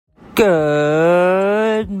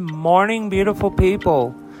Good morning, beautiful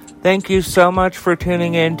people. Thank you so much for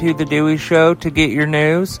tuning in to The Dewey Show to get your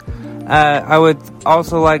news. I would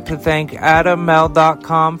also like to thank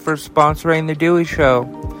AdamMel.com for sponsoring The Dewey Show.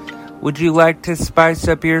 Would you like to spice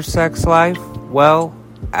up your sex life? Well,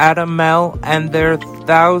 Adam Mel and their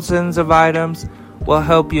thousands of items will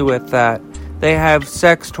help you with that. They have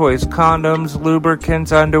sex toys, condoms,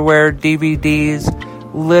 lubricants, underwear, DVDs,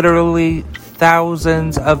 literally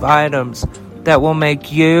thousands of items that will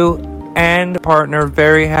make you and partner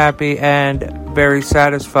very happy and very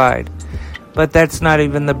satisfied. But that's not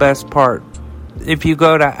even the best part. If you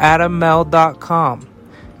go to AdamMel.com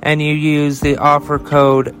and you use the offer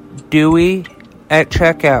code DEWEY at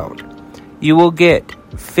checkout, you will get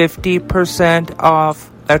 50%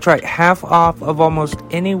 off. That's right, half off of almost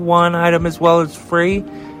any one item, as well as free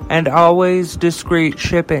and always discreet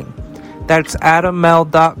shipping. That's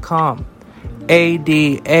AdamMel.com.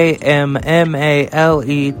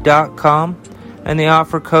 ADAMMALE.com, and the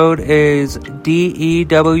offer code is DEWEY.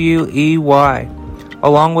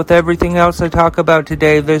 Along with everything else I talk about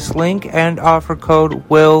today, this link and offer code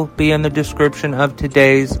will be in the description of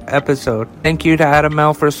today's episode. Thank you to Adam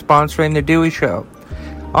Mel for sponsoring The Dewey Show.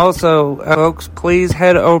 Also, folks, please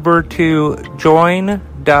head over to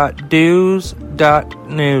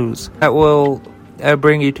join.dews.news. That will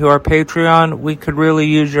bring you to our Patreon. We could really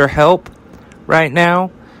use your help right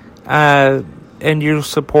now, and your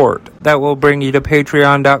support. That will bring you to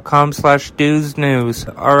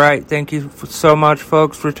patreon.com/dewsnews. Alright, thank you so much,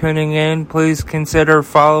 folks, for tuning in. Please consider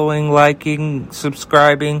following, liking,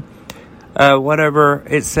 subscribing, whatever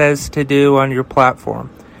it says to do on your platform.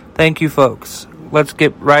 Thank you, folks. Let's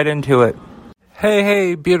get right into it.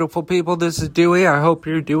 Hey, beautiful people, this is Dewey. I hope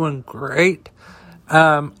you're doing great.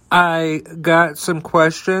 I got some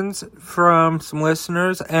questions from some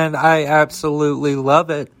listeners, and I absolutely love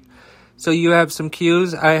it. So you have some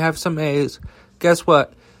Q's, I have some A's. Guess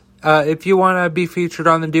what? If you want to be featured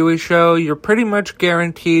on The Dewey Show, you're pretty much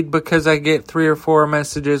guaranteed, because I get 3 or 4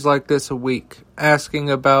 messages like this a week asking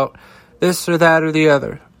about this or that or the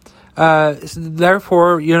other.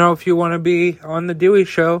 Therefore, if you want to be on The Dewey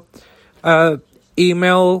Show,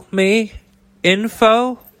 email me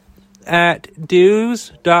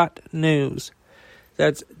info@dews.news.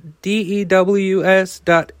 That's DEWS.NEWS.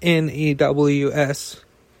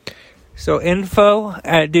 So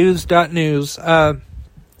info@dews.news.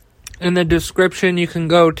 In the description, you can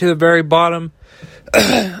go to the very bottom,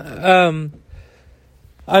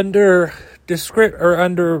 under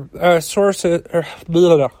sources, or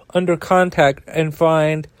under contact, and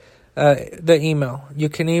find the email. You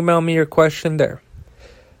can email me your question there.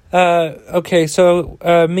 Okay, so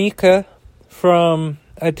Mika from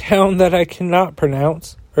a town that I cannot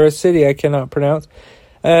pronounce, or a city I cannot pronounce,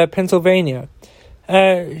 Pennsylvania.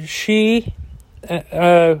 I'm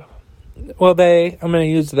going to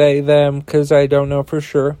use them, because I don't know for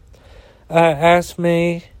sure, asked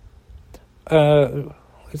me,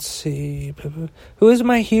 let's see, who is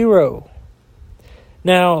my hero?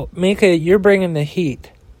 Now, Mika, you're bringing the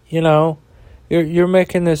heat, you're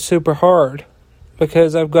making this super hard,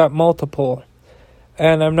 because I've got multiple,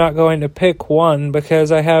 and I'm not going to pick one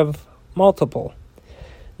because I have multiple.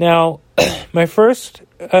 Now, my first,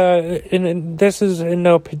 and this is in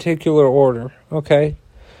no particular order, okay?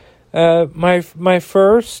 My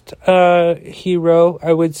first hero,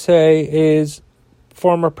 I would say, is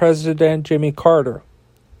former President Jimmy Carter.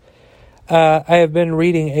 I have been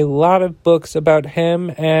reading a lot of books about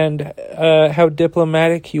him and how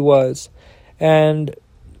diplomatic he was. And,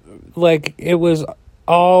 it was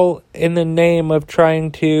all in the name of trying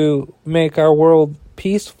to make our world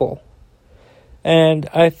peaceful. And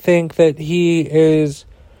I think that he is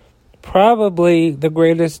probably the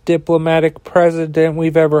greatest diplomatic president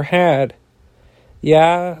we've ever had.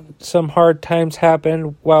 Yeah, some hard times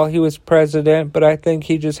happened while he was president, but I think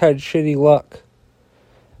he just had shitty luck.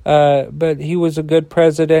 But he was a good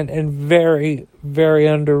president and very, very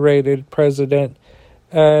underrated president.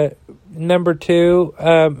 Number 2,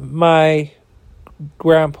 my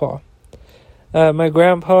grandpa. My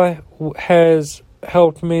grandpa has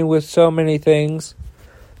helped me with so many things.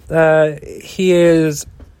 He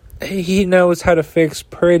knows how to fix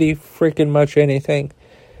pretty freaking much anything.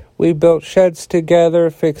 We built sheds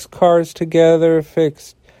together, fixed cars together,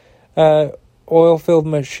 fixed oil-filled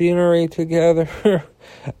machinery together.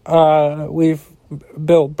 We've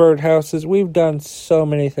built birdhouses. We've done so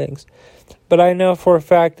many things. But I know for a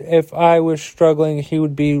fact, if I was struggling, he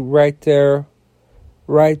would be right there,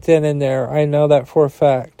 right then and there. I know that for a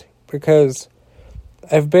fact, because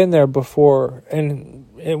I've been there before, and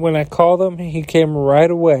when I called him, he came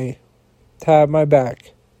right away to have my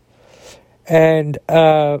back. And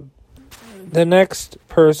the next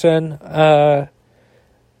person I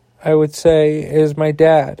would say is my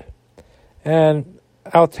dad. And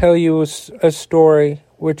I'll tell you a story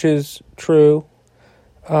which is true.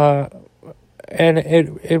 And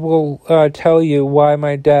it will tell you why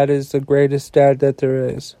my dad is the greatest dad that there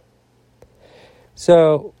is.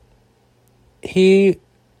 So, he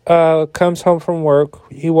comes home from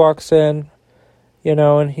work. He walks in,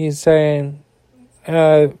 and he's saying,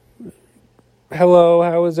 hello,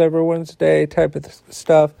 how was everyone's day, type of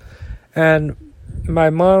stuff. And my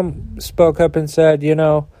mom spoke up and said,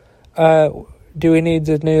 do he need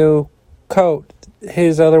a new coat?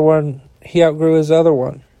 His other one, he outgrew his other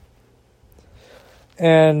one.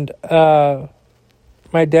 And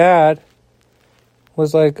my dad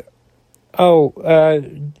was like, do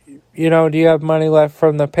you have money left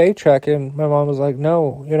from the paycheck? And my mom was like,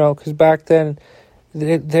 no, because back then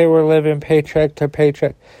they were living paycheck to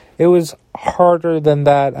paycheck. It was harder than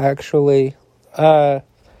that, actually. But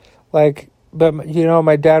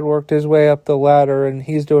my dad worked his way up the ladder and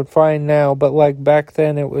he's doing fine now. But back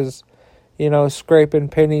then it was, scraping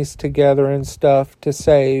pennies together and stuff to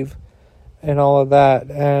save and all of that.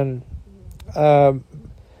 And,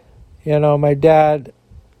 my dad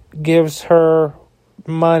gives her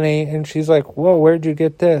money and she's like, whoa, where'd you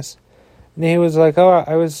get this? And he was like, oh,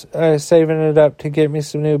 I was saving it up to get me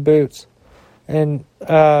some new boots. And,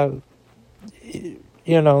 I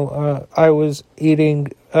was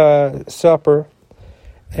eating supper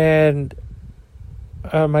and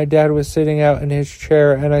my dad was sitting out in his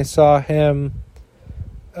chair and I saw him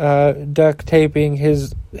duct taping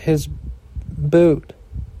his boot.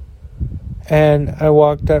 And I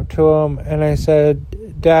walked up to him and I said,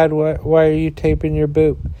 Dad, why are you taping your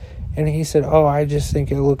boot? And he said, oh, I just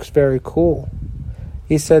think it looks very cool.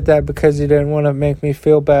 He said that because he didn't want to make me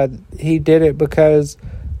feel bad. He did it because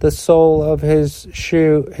the sole of his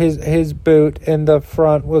shoe, his boot in the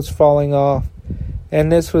front was falling off.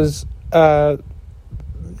 And this was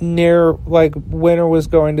near, winter was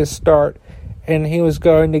going to start. And he was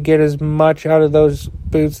going to get as much out of those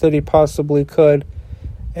boots that he possibly could.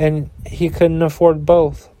 And he couldn't afford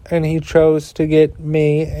both. And he chose to get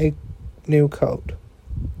me a new coat.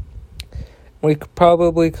 We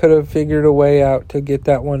probably could have figured a way out to get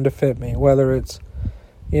that one to fit me. Whether it's,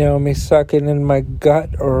 me sucking in my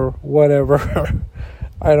gut or whatever.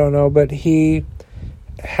 I don't know. But he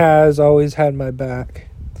has always had my back.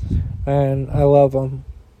 And I love him.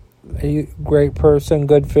 A great person,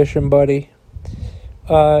 good fishing buddy.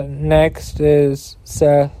 Next is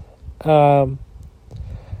Seth.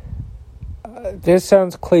 This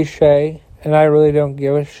sounds cliche, and I really don't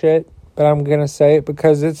give a shit, but I'm going to say it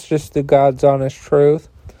because it's just the God's honest truth.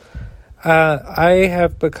 I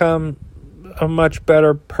have become a much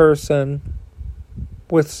better person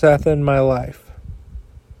with Seth in my life.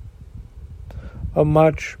 A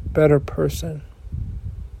much better person.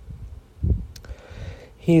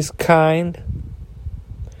 He's kind.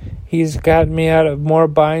 He's gotten me out of more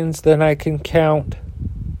binds than I can count.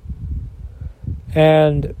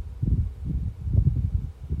 And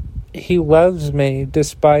he loves me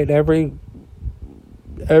despite everything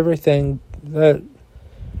that,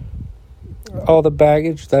 all the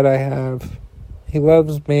baggage that I have. He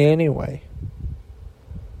loves me anyway.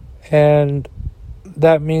 And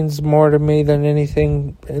that means more to me than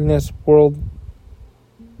anything in this world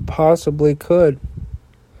possibly could.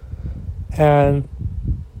 And,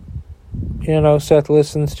 Seth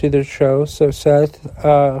listens to the show. So, Seth,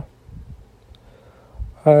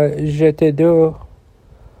 je te dis.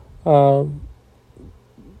 I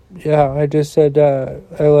just said, I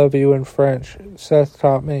love you in French. Seth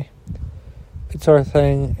taught me. It's our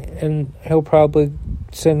thing. And he'll probably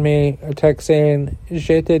send me a text saying,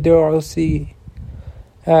 je te dis aussi.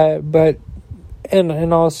 But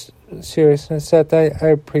in all seriousness, Seth, I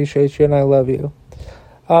appreciate you and I love you.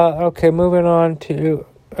 Okay, moving on to,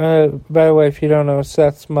 by the way, if you don't know,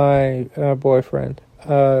 Seth's my boyfriend.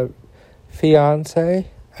 Fiance?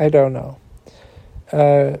 I don't know.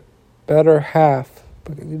 Better half.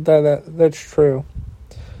 That's true.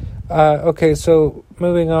 Okay, so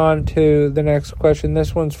moving on to the next question.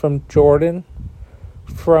 This one's from Jordan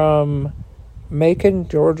from Macon,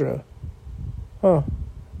 Georgia. Huh.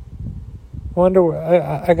 Wonder.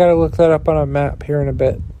 I gotta look that up on a map here in a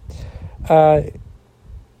bit.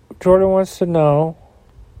 Jordan wants to know.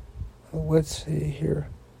 Let's see here.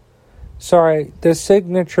 Sorry, the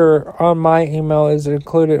signature on my email is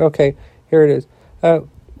included. Okay, here it is.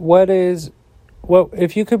 What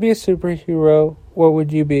if you could be a superhero, what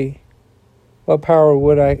would you be? What power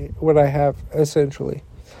would I have, essentially?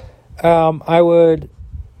 I would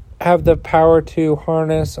have the power to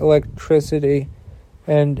harness electricity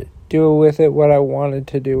and do with it what I wanted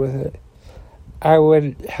to do with it. I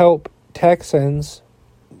would help Texans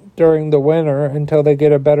during the winter until they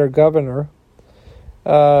get a better governor.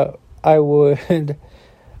 I would,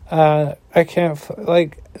 I can't,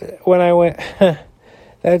 like, when I went,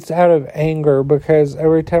 that's out of anger, because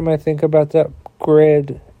every time I think about that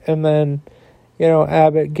grid, and then,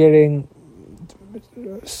 Abbott getting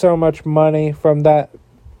so much money from that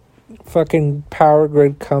fucking power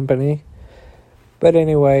grid company. But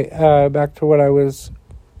anyway, back to what I was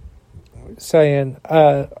saying.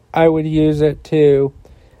 I would use it to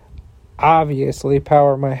obviously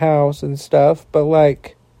power my house and stuff, but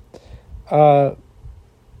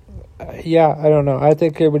yeah, I don't know. I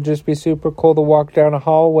think it would just be super cool to walk down a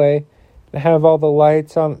hallway and have all the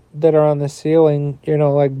lights on that are on the ceiling,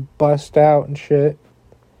 bust out and shit.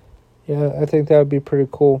 Yeah, I think that would be pretty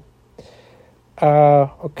cool.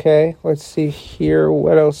 Okay, let's see here.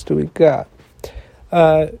 What else do we got?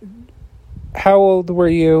 How old were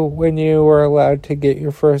you when you were allowed to get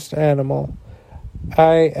your first animal?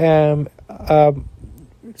 I am a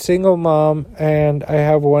single mom, and I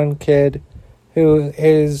have one kid who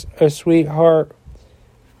is a sweetheart.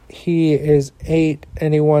 He is 8,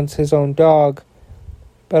 and he wants his own dog,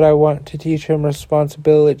 but I want to teach him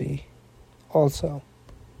responsibility also.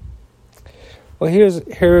 Well, here's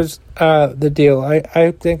the deal.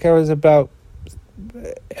 I think I was about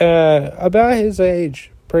his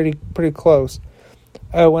age, pretty close,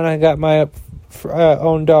 when I got my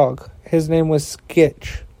own dog. His name was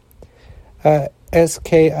Skitch,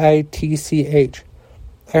 Skitch.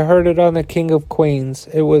 I heard it on The King of Queens.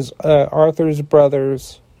 It was Arthur's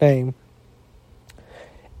brother's name,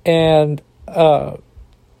 and I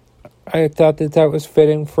thought that was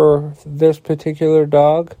fitting for this particular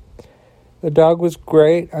dog. The dog was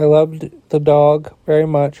great. I loved the dog very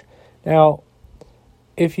much. Now,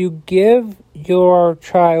 if you give your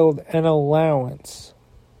child an allowance,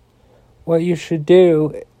 what you should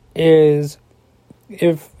do is,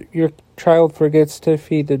 if your child forgets to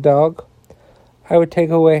feed the dog, I would take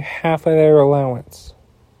away half of their allowance,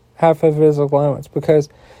 half of his allowance, because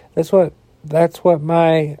that's what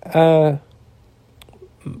my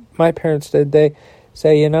parents did. They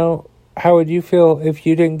say, how would you feel if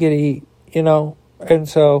you didn't get to eat, And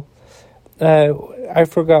so I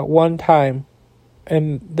forgot one time,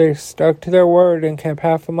 and they stuck to their word and kept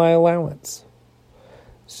half of my allowance.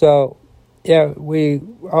 So, yeah, we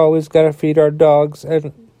always got to feed our dogs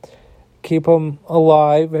and keep them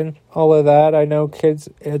alive and all of that. I know kids'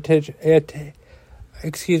 attention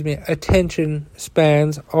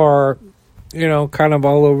spans are, kind of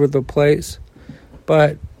all over the place.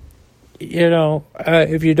 But,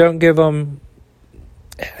 if you don't give them,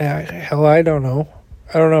 hell, I don't know.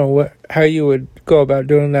 I don't know how you would go about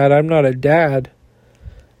doing that. I'm not a dad.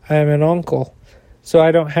 I am an uncle. So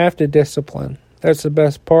I don't have to discipline. That's the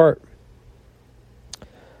best part.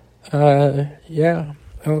 Yeah.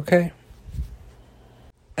 Okay.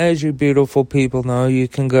 As you beautiful people know, you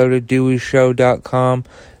can go to DeweyShow.com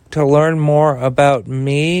to learn more about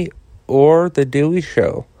me or The Dewey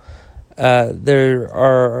Show. There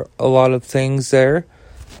are a lot of things there,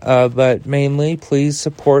 but mainly please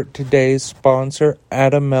support today's sponsor,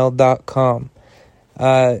 AdamMale.com.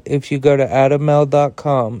 If you go to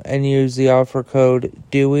AdamMale.com and use the offer code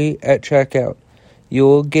Dewey at checkout, you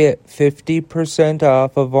will get 50%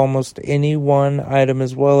 off of almost any one item,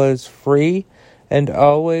 as well as free and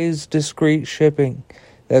always discreet shipping.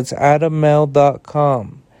 That's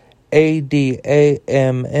AdamMale.com,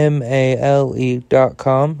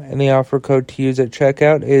 AdamMale.com, and the offer code to use at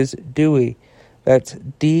checkout is Dewey. That's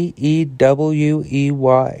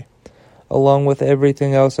DEWEY. Along with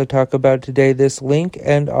everything else I talk about today, this link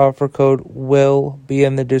and offer code will be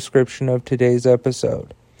in the description of today's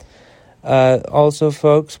episode. Also,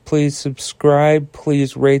 folks, please subscribe.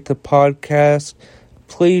 Please rate the podcast.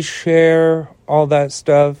 Please share all that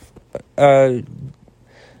stuff. I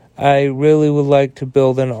really would like to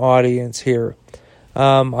build an audience here.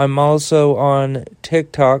 I'm also on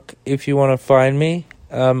TikTok if you want to find me.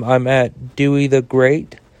 I'm at Dewey the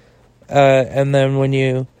Great. And then when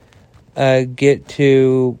you get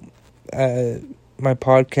to my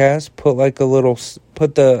podcast, put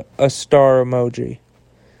a star emoji.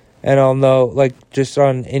 And I'll know, just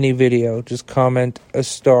on any video, just comment a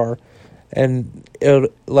star. And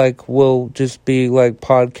it will just be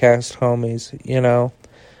podcast homies,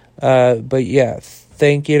 But yeah,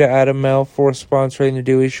 thank you to Adam Male for sponsoring The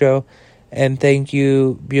Dewey Show. And thank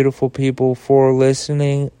you, beautiful people, for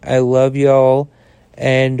listening. I love y'all.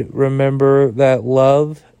 And remember that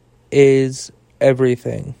love is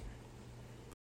everything.